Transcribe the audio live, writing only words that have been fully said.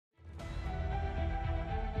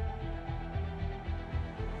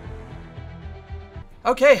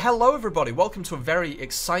Okay, hello everybody, welcome to a very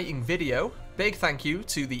exciting video. Big thank you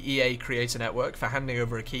to the EA Creator Network for handing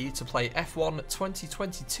over a key to play F1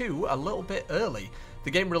 2022 a little bit early. The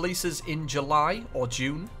game releases in July or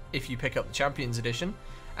June if you pick up the Champions Edition,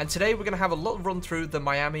 and today we're going to have a little run through the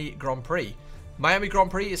Miami Grand Prix. Miami Grand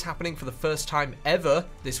Prix is happening for the first time ever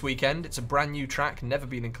this weekend. It's a brand new track, never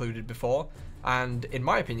been included before, and in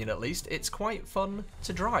my opinion at least, it's quite fun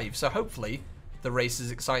to drive, so hopefully the race is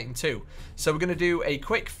exciting too. So we're going to do a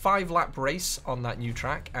quick 5-lap race on that new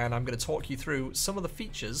track, and I'm going to talk you through some of the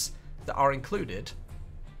features that are included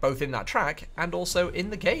both in that track and also in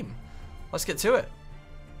the game. Let's get to it.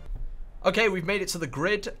 Okay, we've made it to the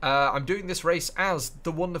grid. I'm doing this race as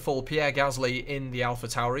the wonderful Pierre Gasly in the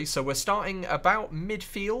AlphaTauri, so we're starting about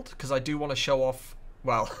midfield because I do want to show off,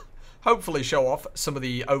 well, hopefully show off some of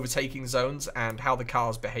the overtaking zones and how the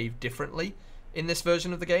cars behave differently in this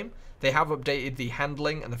version of the game. They have updated the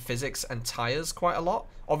handling and the physics and tyres quite a lot.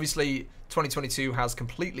 Obviously, 2022 has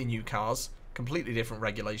completely new cars, completely different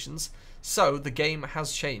regulations, so the game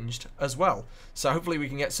has changed as well. So hopefully we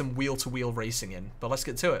can get some wheel-to-wheel racing in, but let's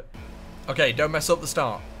get to it. Okay, don't mess up the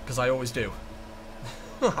start, because I always do.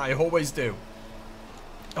 I always do.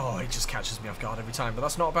 Oh, it just catches me off guard every time, but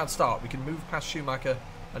that's not a bad start. We can move past Schumacher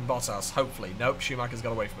and Bottas, hopefully. Nope, Schumacher's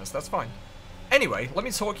got away from us. That's fine. Anyway, let me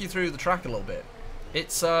talk you through the track a little bit.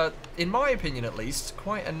 It's, in my opinion at least,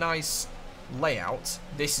 quite a nice layout.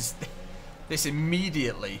 This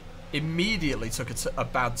immediately took a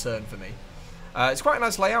bad turn for me. It's quite a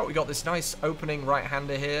nice layout. We got this nice opening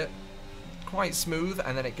right-hander here, quite smooth,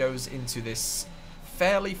 and then it goes into this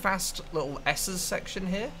fairly fast little S's section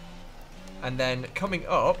here. And then coming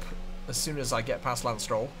up, as soon as I get past Lance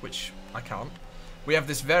Stroll, which I can't, we have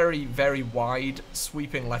this very, very wide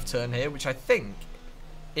sweeping left turn here, which I think,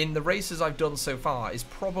 in the races I've done so far, is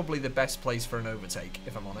probably the best place for an overtake,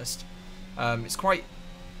 if I'm honest. It's quite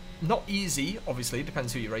not easy, obviously,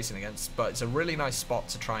 depends who you're racing against, but it's a really nice spot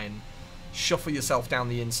to try and shuffle yourself down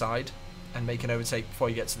the inside and make an overtake before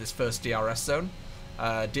you get to this first DRS zone.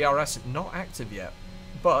 DRS not active yet,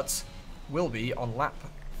 but will be on lap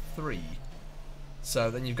 3. So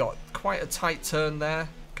then you've got quite a tight turn there,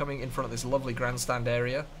 coming in front of this lovely grandstand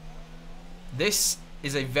area. This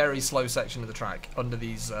is a very slow section of the track under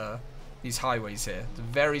these highways here. It's a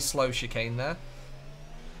very slow chicane there.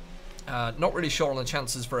 Not really sure on the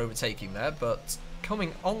chances for overtaking there, but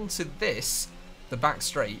coming onto this, the back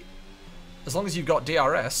straight, as long as you've got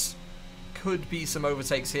DRS, could be some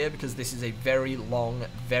overtakes here because this is a very long,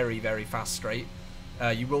 very, very fast straight.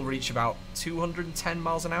 You will reach about 210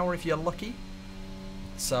 miles an hour if you're lucky.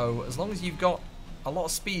 So as long as you've got a lot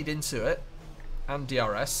of speed into it and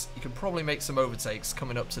DRS, you can probably make some overtakes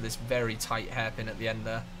coming up to this very tight hairpin at the end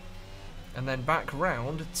there. And then back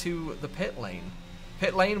round to the pit lane.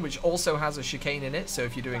 Pit lane, which also has a chicane in it, so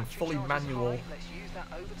if you're doing fully manual,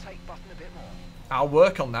 I'll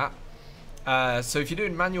work on that. So if you're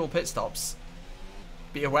doing manual pit stops,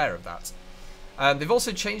 be aware of that. They've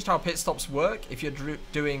also changed how pit stops work. If you're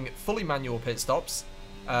doing fully manual pit stops,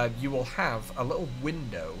 you will have a little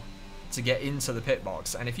window to get into the pit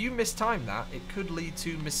box, and if you mistime that, it could lead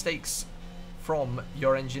to mistakes from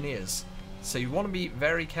your engineers. So you want to be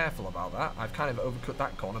very careful about that. I've kind of overcut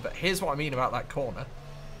that corner, but here's what I mean about that corner.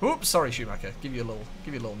 Oops, sorry Schumacher, give you a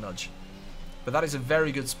little nudge. But that is a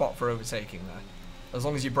very good spot for overtaking there, as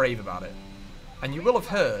long as you're brave about it. And you will have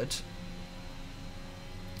heard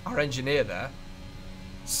our engineer there.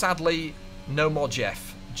 Sadly, no more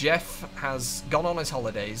Jeff. Jeff has gone on his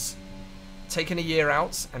holidays, taken a year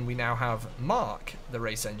out, and we now have Mark, the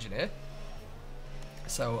race engineer.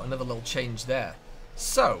 So another little change there.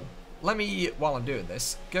 So let me, while I'm doing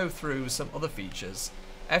this, go through some other features.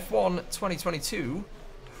 F1 2022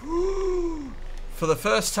 for the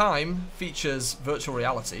first time features virtual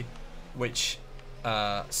reality, which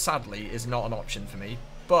sadly is not an option for me,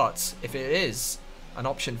 but if it is an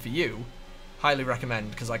option for you, highly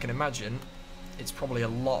recommend, because I can imagine it's probably a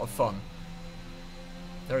lot of fun.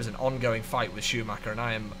 There is an ongoing fight with Schumacher, and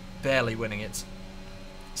I am barely winning it.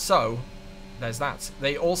 So, there's that.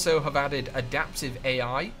 They also have added adaptive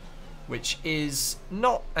AI, which is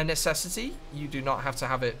not a necessity. You do not have to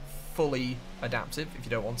have it fully adaptive if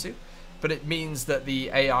you don't want to. But it means that the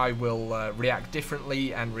AI will react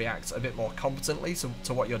differently and react a bit more competently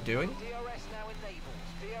to what you're doing.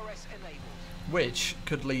 Which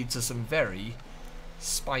could lead to some very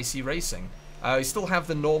spicy racing. We still have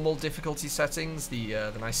the normal difficulty settings,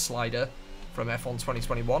 the nice slider from F1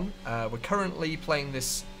 2021. We're currently playing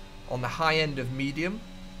this on the high end of medium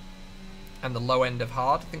and the low end of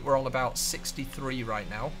hard. I think we're on about 63 right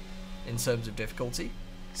now in terms of difficulty.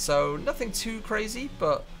 So nothing too crazy,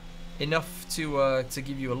 but enough to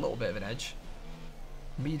give you a little bit of an edge.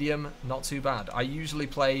 Medium, not too bad. I usually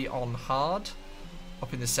play on hard,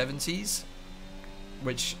 up in the 70s,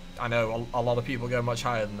 which I know a lot of people go much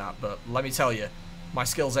higher than that, but let me tell you, my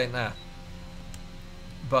skills ain't there.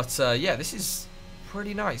 But yeah, this is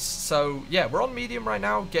pretty nice. So yeah, we're on medium right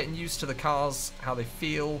now, getting used to the cars, how they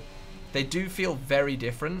feel. They do feel very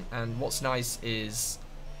different, and what's nice is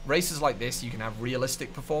races like this, you can have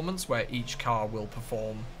realistic performance where each car will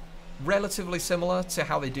perform relatively similar to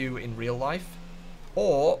how they do in real life,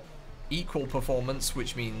 or equal performance,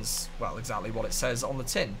 which means, well, exactly what it says on the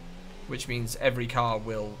tin, which means every car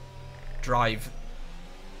will drive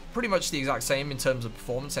pretty much the exact same in terms of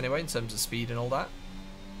performance anyway, in terms of speed and all that.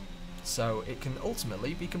 So it can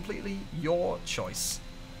ultimately be completely your choice.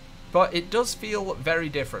 But it does feel very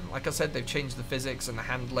different. Like I said, they've changed the physics and the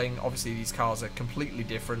handling. Obviously, these cars are completely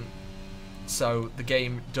different. So the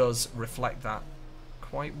game does reflect that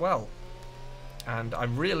quite well. And I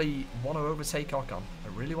really want to overtake Ocon.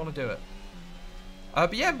 I really want to do it.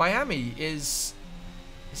 But yeah, Miami is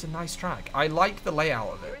a nice track. I like the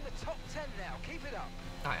layout of it. You're in the top 10 now. Keep it up.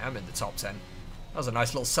 I am in the top 10. That was a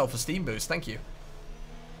nice little self-esteem boost. Thank you.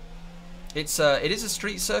 It is a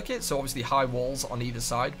street circuit, so obviously high walls on either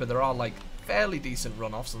side, but there are like fairly decent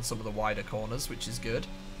runoffs on some of the wider corners, which is good.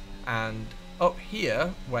 And up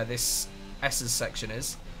here, where this S's section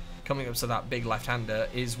is, coming up to that big left-hander,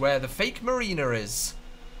 is where the fake marina is.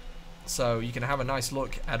 So you can have a nice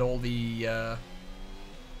look at all the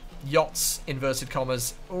yachts, inverted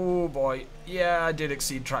commas. Oh boy, yeah, I did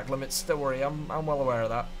exceed track limits. Don't worry, I'm well aware of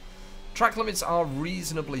that. Track limits are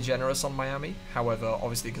reasonably generous on Miami. However,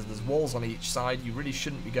 obviously because there's walls on each side, you really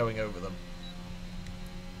shouldn't be going over them.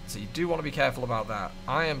 So you do want to be careful about that.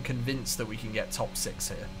 I am convinced that we can get top 6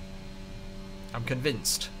 here. I'm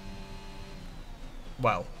convinced.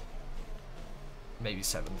 Well, maybe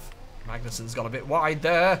 7th. Magnussen's got a bit wide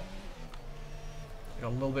there. Got a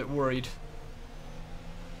little bit worried.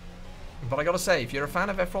 But I gotta say, if you're a fan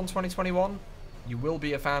of F1 2021, you will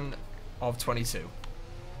be a fan of 22.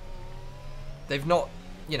 They've not,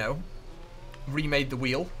 you know, remade the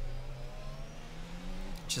wheel,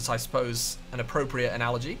 which is, I suppose, an appropriate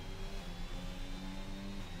analogy.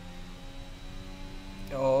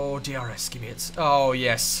 Oh, DRS, give me it. Oh,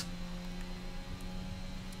 yes.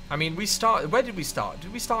 I mean, we start. Where did we start?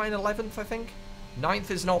 Did we start in 11th, I think? 9th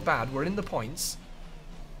is not bad. We're in the points.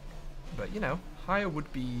 But, you know, higher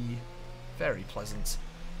would be very pleasant.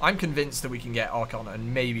 I'm convinced that we can get Ocon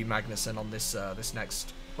and maybe Magnussen on this this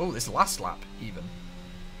next... Oh, this last lap, even.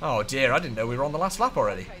 Oh dear, I didn't know we were on the last lap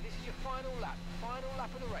already. Okay, this is your final lap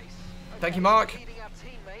of the race. Okay, thank you, Mark. Leading our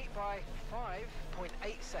teammate by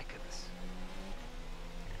 5.8 seconds.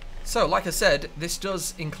 So, like I said, this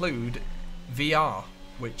does include VR,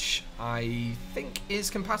 which I think is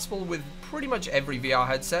compatible with pretty much every VR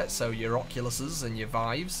headset, so your Oculuses and your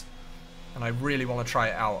Vives. And I really want to try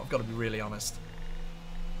it out, I've got to be really honest.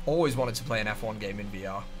 Always wanted to play an F1 game in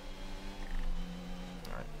VR.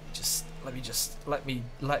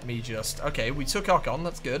 Let me just. Okay, we took Ocon.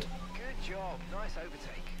 That's good. Good job. Nice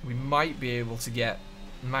overtake. We might be able to get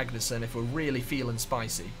Magnussen if we're really feeling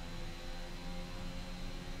spicy.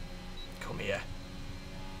 Come here.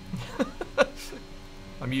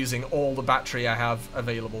 I'm using all the battery I have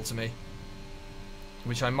available to me,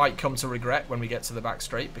 which I might come to regret when we get to the back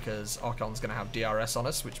straight, because Ocon's going to have DRS on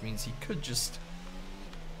us, which means he could just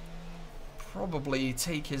probably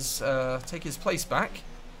take his place back.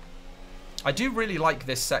 I do really like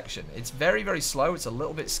this section. It's very, very slow. It's a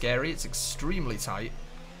little bit scary. It's extremely tight.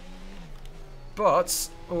 But,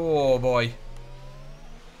 oh boy.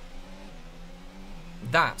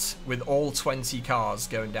 That, with all 20 cars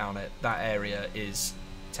going down it, that area is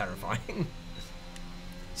terrifying.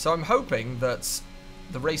 So I'm hoping that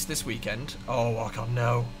the race this weekend... Oh, God,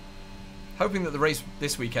 no. Hoping that the race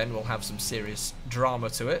this weekend will have some serious drama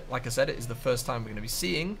to it. Like I said, it is the first time we're going to be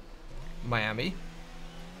seeing Miami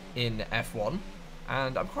in F1,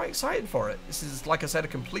 and I'm quite excited for it. This is, like I said, a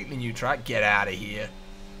completely new track. Get out of here.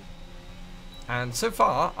 And so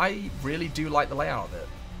far, I really do like the layout of it.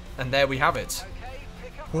 And there we have it.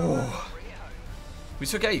 Oh. We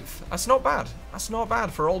took 8th. That's not bad. That's not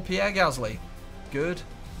bad for old Pierre Gasly. Good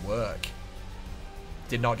work.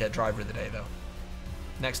 Did not get driver of the day, though.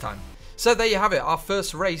 Next time. So there you have it, our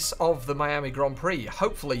first race of the Miami Grand Prix.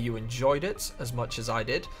 Hopefully you enjoyed it as much as I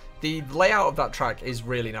did. The layout of that track is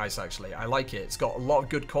really nice, actually. I like it. It's got a lot of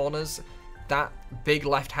good corners. That big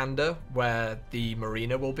left-hander where the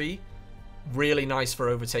marina will be, really nice for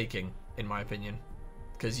overtaking, in my opinion.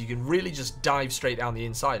 Because you can really just dive straight down the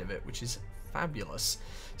inside of it, which is fabulous.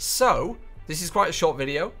 So, this is quite a short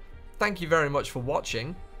video. Thank you very much for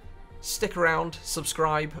watching. Stick around,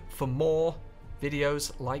 subscribe for more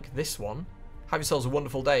videos like this one. Have yourselves a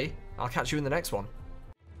wonderful day. I'll catch you in the next one.